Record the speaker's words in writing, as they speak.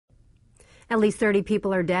At least 30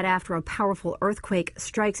 people are dead after a powerful earthquake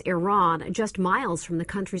strikes Iran just miles from the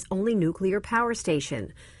country's only nuclear power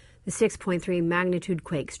station. The 6.3 magnitude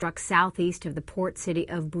quake struck southeast of the port city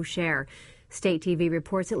of Bushehr. State TV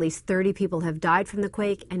reports at least 30 people have died from the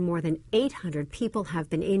quake and more than 800 people have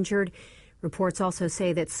been injured. Reports also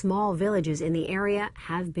say that small villages in the area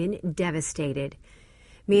have been devastated.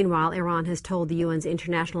 Meanwhile, Iran has told the UN's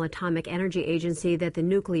International Atomic Energy Agency that the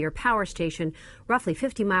nuclear power station, roughly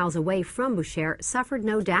 50 miles away from Bushehr, suffered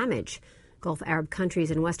no damage. Gulf Arab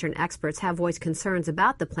countries and Western experts have voiced concerns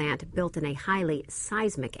about the plant, built in a highly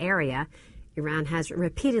seismic area. Iran has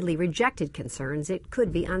repeatedly rejected concerns it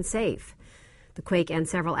could be unsafe. The quake and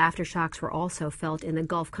several aftershocks were also felt in the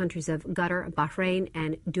Gulf countries of Qatar, Bahrain,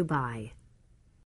 and Dubai.